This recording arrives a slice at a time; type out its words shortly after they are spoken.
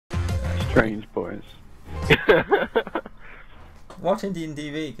Strange boys. Watch Indian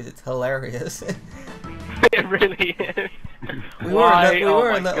TV because it's hilarious. It really is. We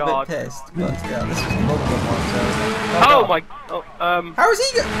were a little bit pissed, but yeah, this was the bubblegum one. So. Oh my! How is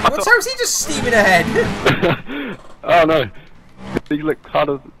he? How is he just steaming ahead? Oh no! These look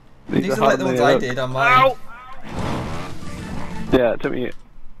harder. These are like the ones I did on mine. Ow! Yeah, it took me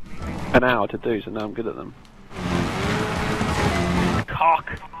an hour to do, so now I'm good at them. Cock.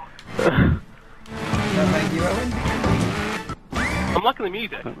 No, thank you, Owen. I'm liking the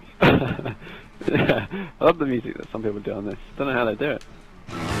music. Yeah, I love the music that some people do on this. Don't know how they do it.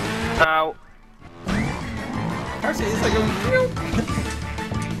 Ow. Actually, it's like going.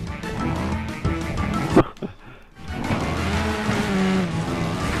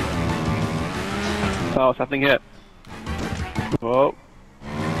 Oh, what's happening here? Whoa.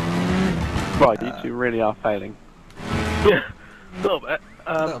 Right, you two really are failing. Yeah, a little bit.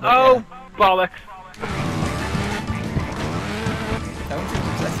 Oh, bollocks. Don't you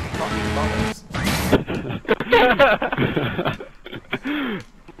just bollocks?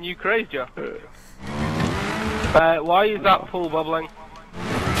 You crazy, Joe. Why is that pool bubbling?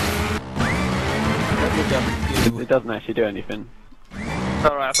 It doesn't actually do anything.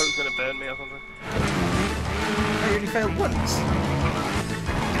 Alright, I thought it was gonna burn me or something. I only failed once.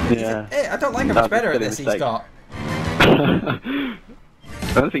 Yeah. Hey, I don't like how much better at this he's got.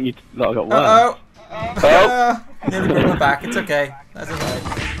 I don't think you lot got one. Uh-oh! Oh! Nearly broke my back, it's okay. That's alright.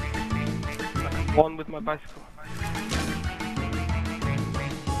 One with my bicycle.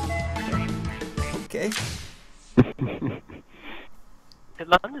 Okay. It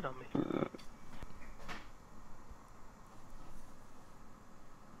landed on me.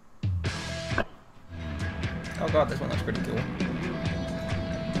 Oh god, this one looks pretty cool.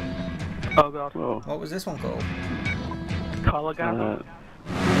 Oh god. Whoa. What was this one called? Collar gap.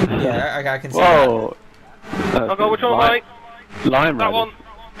 Yeah, I can see Whoa! Oh god, which one was I? Lime That Riders. one.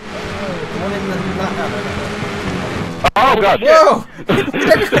 the one in the... Oh god! Whoa! Did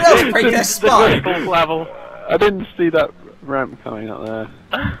everyone else break their spine? The level. I didn't see that ramp coming up there.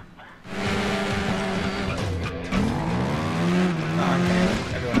 Oh,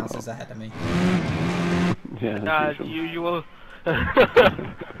 okay. Everyone else is ahead of me. Yeah. As usual. Whoa,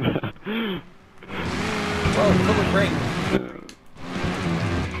 coloured ring.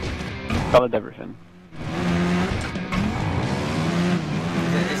 Coloured everything.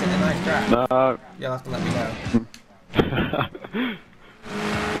 Is it a nice track? No. You'll have to let me know.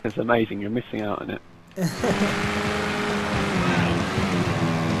 It's amazing, you're missing out on it.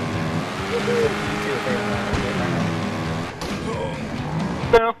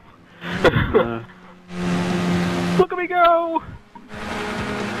 No. Look at me go!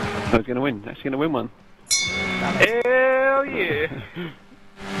 I was gonna win, actually gonna win one. Hell yeah!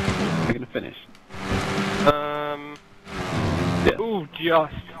 I'm gonna finish. Yeah. Ooh,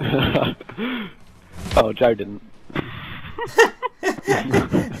 just. Oh, Joe didn't.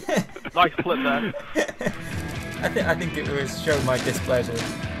 Nice flip there. I think it was show my displeasure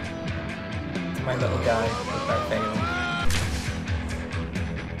to my little guy about failing.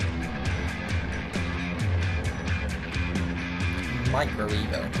 Micro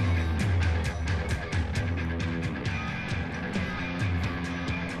Evo.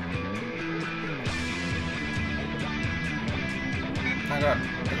 I got a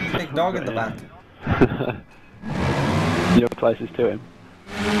big dog in the back. You're closest to him.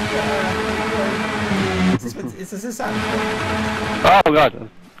 Is this a sound? Oh god, I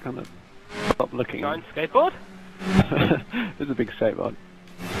kind of stopped looking. Giant skateboard? This is a big skateboard.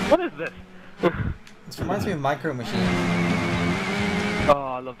 What is this? This reminds me of Micro Machines. Oh,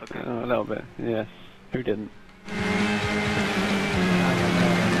 I love the game. Oh, a little bit, yes. Who didn't? They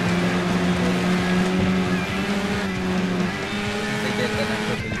did, then I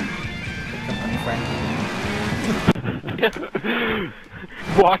quickly become unfriendly.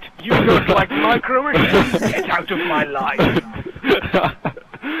 What? You look like Micro Machines? Get out of my life!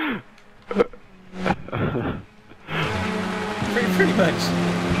 Pretty much.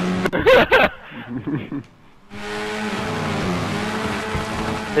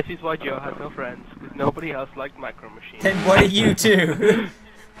 This is why Joe had no friends, because nobody else liked Micro Machines. Then what are you two?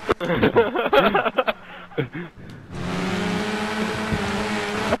 I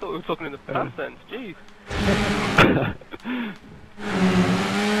thought we were talking in the past tense, jeez.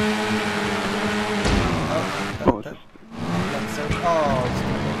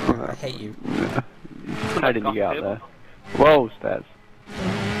 Oh, I hate you. How did you get out there? Whoa, stairs.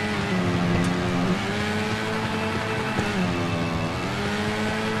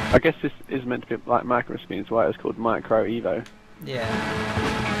 I guess this is meant to be like Micro Machines, why it was called Micro Evo. Yeah.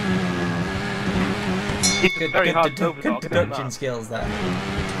 It's very hard to Good deduction skills there.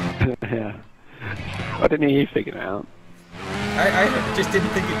 Yeah. Why didn't you figure it out? I just didn't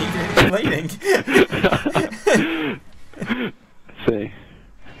think it needed explaining. See.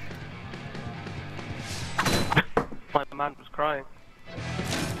 My man was crying.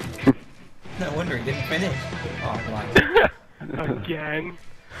 No wonder he didn't finish. Oh, blind. Again.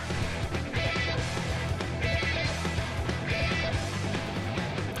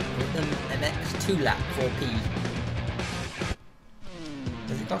 An X2 lap 4p.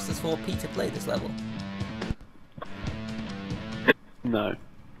 Does it cost us 4p to play this level? No.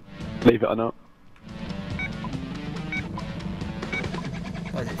 Believe it or not.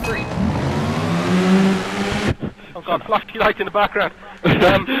 Or is it free? Oh god, flashy light in the background.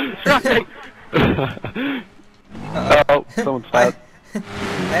 Distracting. Oh, someone's bad. I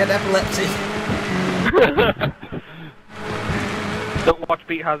had epilepsy. Don't watch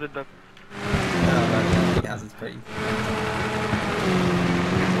Beat Hazard then. No, Beat Hazard's pretty. You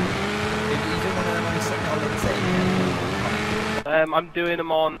don't want to on the same. I'm doing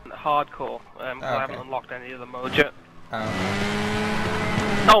them on hardcore, because I haven't unlocked any of the modes yet.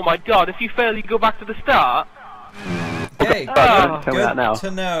 Oh my god, if you fail you go back to the start? Okay, Tell me that now. to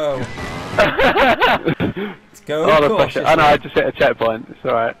know. Let's go. Oh, the pressure. Oh no, I just hit a checkpoint. It's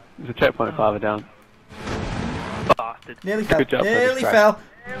alright. There's a checkpoint farther down. Bastard. Nearly fell. Good job, Nearly fell.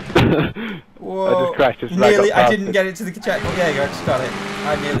 Whoa. I just crashed. Just Nearly. I didn't get it to the checkpoint. There you go. I just got it.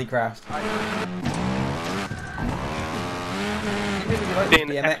 I nearly crashed. You really like Being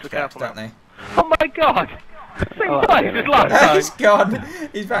BMX extra tracks, careful don't now. they? Oh my god! Same Oh, place yeah. as last time! He's gone.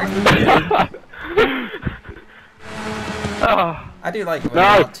 He's back to the beginning. Oh. I do like it when No. there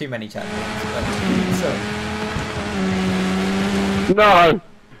are not too many checkpoints. So. No!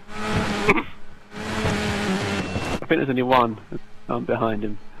 I think there's only one. I'm behind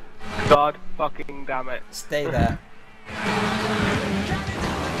him. God fucking damn it. Stay there.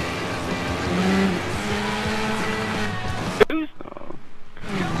 Who's...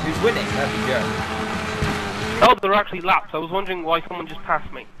 Who's winning? That'd be good. Oh, they're actually laps. I was wondering why someone just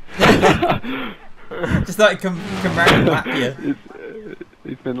passed me. Just thought he'd come round and lap you.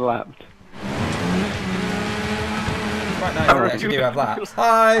 He's been lapped. Quite nice that you do have laps.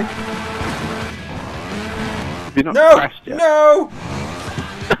 Hi! Have you not No! crashed yet? No!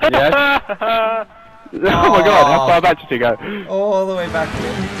 Yes? Oh my god, how far back did you go? All the way back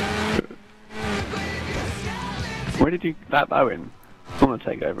here. Where did you lap Owen? I'm gonna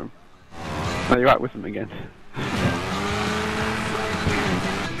take over him. No, you're right with him again.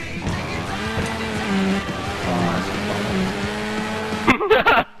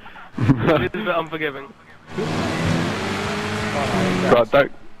 It is a bit unforgiving. God,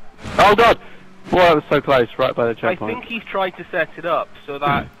 don't. Oh god! Boy, that was so close, right by the I checkpoint. think he's tried to set it up so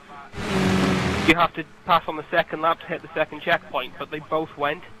that you have to pass on the second lap to hit the second checkpoint, but they both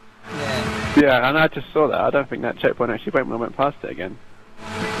went. Yeah. Yeah, and I just saw that. I don't think that checkpoint actually went when I went past it again.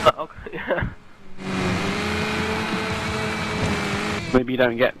 Okay, yeah. Maybe you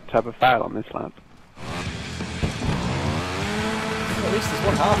don't get to have a foul on this lap. Well, at least there's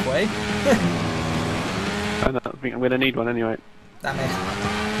one halfway. I think I'm going to need one anyway. Damn it.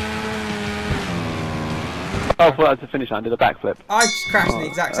 Oh, I thought that was the finish line. Did a backflip. I just crashed in the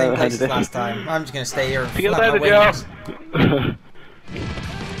exact same place as did. last time. I'm just going to stay here and See you flap my later, Joe. wings.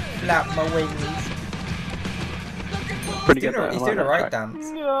 Flap my wings. Pretty He's good. doing, he's doing a right dance.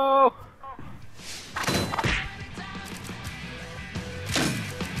 No!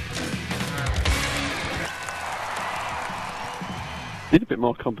 Need a bit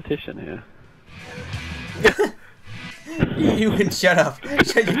more competition here. You can shut up.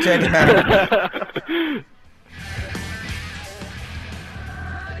 Shut your dirty mouth.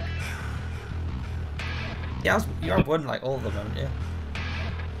 Yeah, you are won like all of them, haven't you?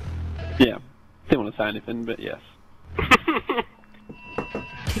 Yeah. Didn't want to say anything, but yes. You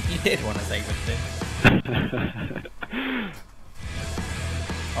did want to say something.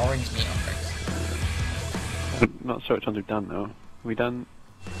 Orange neon bricks. I'm not sure which ones we've done though. We done.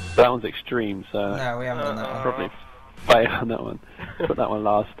 That one's extreme, so No, we haven't done that one. probably fail on that one. Put that one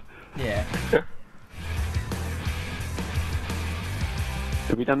last. Yeah.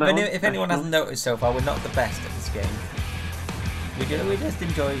 Have we done that one? If anyone hasn't noticed so far, we're not the best at this game. We just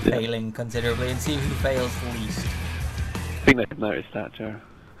enjoy failing considerably and see who fails the least. I think they've noticed that, Joe.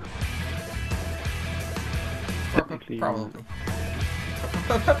 Technically, Probably.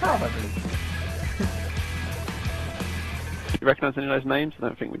 Probably. Do you recognise any of those names? I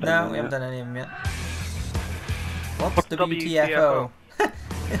don't think we've done No, them we haven't yet. done any of them yet. What's WTFO?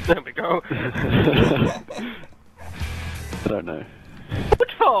 There we go. I don't know.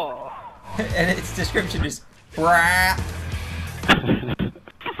 What for? and its description is brap.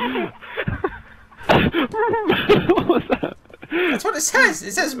 What was that? That's what it says.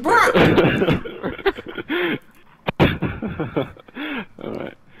 It says brap.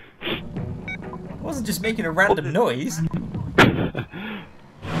 Alright. It wasn't just making a random noise.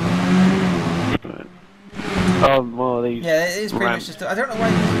 Right. Oh, more of these. Yeah, it is pretty much ramps. just. I don't know why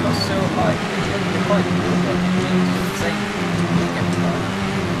these got so high. They're quite good, but it's the same thing every time.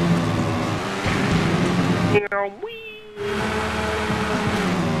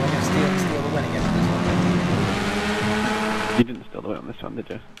 I'm gonna steal the win again on this one. You didn't steal the win on this one, did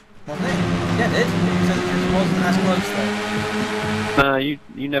you? Wasn't it? Yeah, it did. It wasn't as close though. No,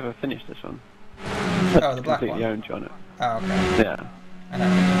 you never finished this one. Oh, the black Completely one. owned you on it. Oh, okay. Yeah. I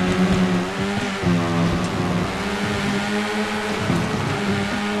know.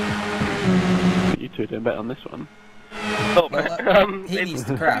 You two are doing better on this one. Oh, Well, he needs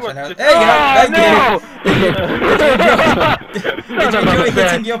to crash. I know. just- There you go. Thank no! you. Did you enjoy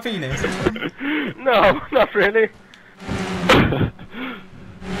hitting your penis? No, not really.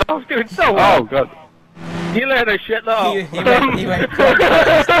 I was doing so well. Oh god. You let her shit though. He went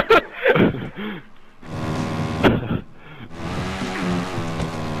clockwise.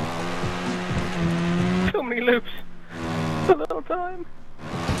 So many loops. A little time.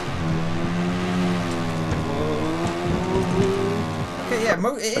 Okay, yeah,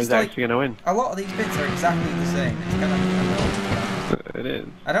 it is Who's like actually gonna win? a lot of these bits are exactly the same. It's kind of It is.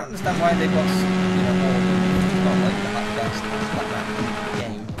 I don't understand why they've got all not like the best like that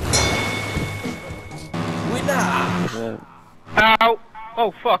game. Winner! Yeah. Ow!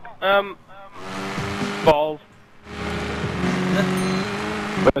 Oh fuck. Balls.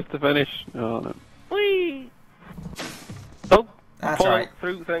 Where's the finish? Oh no. Whee! Oh, That's falling right.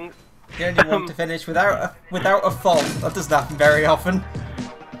 through things. The only one to finish without a fault. That doesn't happen very often.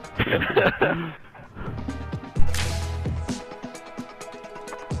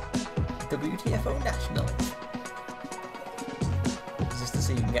 WTFO Nationals. Is this to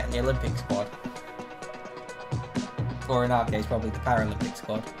see you can get in the Olympic squad? Or in our case, probably the Paralympic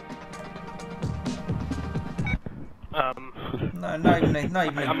squad. No, not even a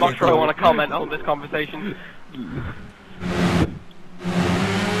I'm not sure I want to comment on this conversation.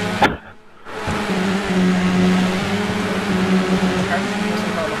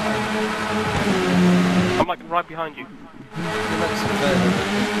 I'm like right behind you.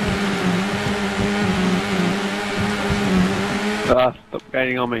 Ah, stop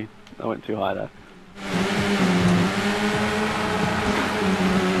gaining on me. I went too high there.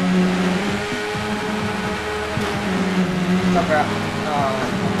 Stop it. Oh,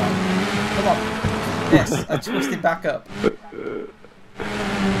 come on. Yes, I twisted back up.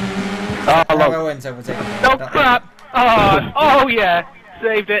 Ah, Now log. Owen's overtaken me. Oh crap! Oh yeah!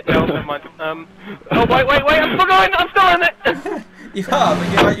 Saved it. No, never mind. Oh wait, I'm still going! I'm still in it! You are,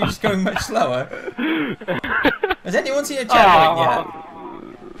 but you're just going much slower. Has anyone seen a checkpoint yet?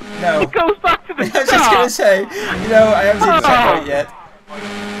 No. It goes back to the I was just gonna say, I haven't seen the checkpoint yet.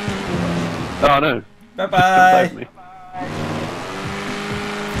 Oh no. Bye bye. Save me.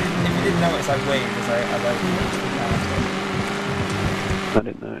 If you didn't notice, I waved as I I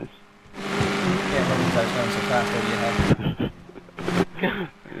didn't notice. yeah, probably because I was going so fast over your head.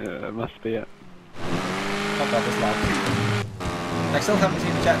 Yeah, it must be it. Oh god, this lag. I still haven't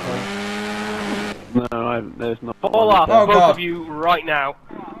seen the checkpoint. No, there's not. Fall one off, there. Oh, both God. of you, right now.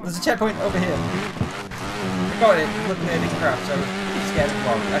 There's a checkpoint over here. I got it. Looking at it crap, so I'm scared of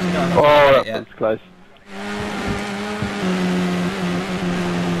log. Actually, no, I'm not Oh, scared of that it yet. was close.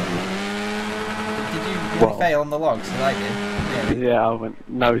 Did you really Well. fail on the logs? As I did. Really? Yeah, I went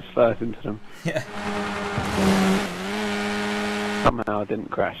nose first into them. Yeah. Somehow I didn't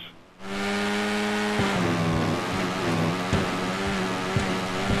crash.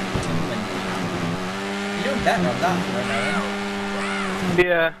 You're doing better on that right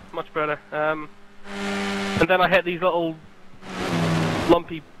Yeah, much better. And then I hit these little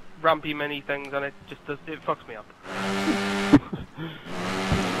lumpy, rampy mini things, and it fucks me up.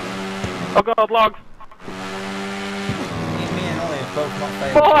 Oh god, logs! now. Me and Ollie have both not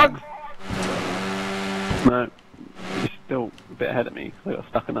failed. Logs! No, you're still a bit ahead of me. I got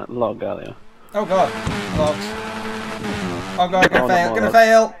stuck in that log earlier. Oh god, logs. Oh god, Oh, no gonna more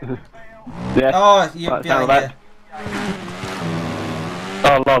fail. Yeah. Oh, you're Right, sound behind of you.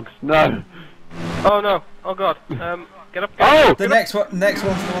 Oh, logs. No. Oh no, oh god. Get up, get Oh! up. The next one's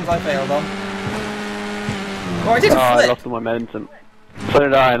the ones I failed on. Oh, I did a I flip. lost all my momentum. So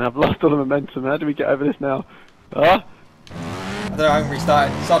did I, and I've lost all the momentum. How do we get over this now? Ah? I don't know, I'm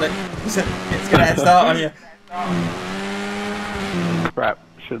restarting. Sod it. It's gonna head start on you. Crap.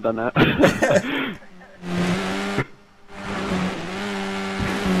 should have done that.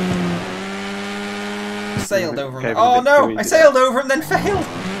 Sailed over him. Okay, Oh but no! we I did sailed over him, then failed.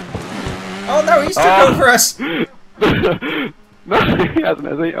 Oh no! He's took over us. No, he hasn't,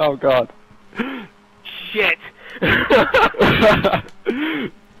 has he? Oh god. Shit!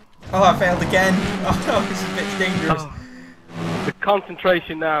 Oh, I failed again. Oh no, this is a bit dangerous. Oh. The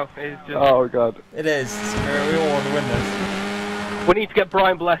concentration now is just... Oh god. It is. We all want to win this. We need to get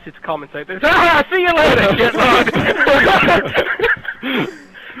Brian Blessed to commentate this. Ah, see you later, shitlord!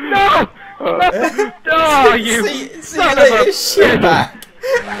 No! Oh, you see you son of later, a shitbag.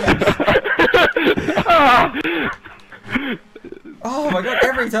 Ah. Oh my god,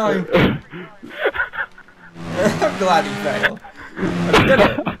 every time. I'm glad he failed. I did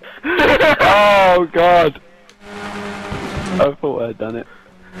it. Oh god. I thought I'd done it.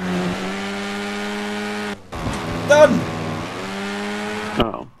 Done!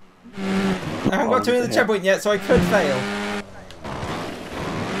 Oh. I haven't got to the checkpoint yet, so I could fail.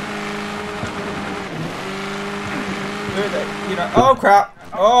 You know, oh crap!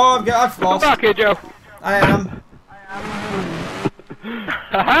 Oh, I've Come lost. back here, Joe. I am.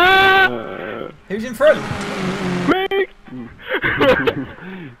 Who's in front? Me!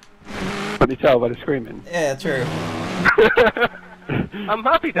 Can you tell by the screaming? Yeah, true. I'm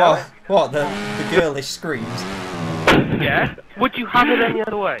happy now. What? The girlish screams? Yeah? Would you have it any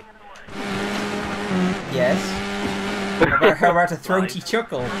other way? Yes. How about a throaty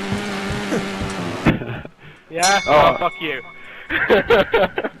chuckle? Yeah? Oh. Oh, fuck you.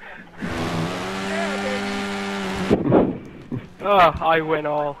 Oh, I win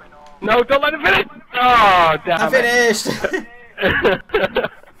all. No, don't let him finish! Oh, damn I finished!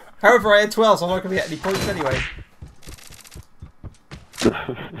 However, I had 12, so I'm not going to get any points anyway.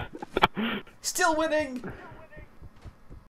 Still winning!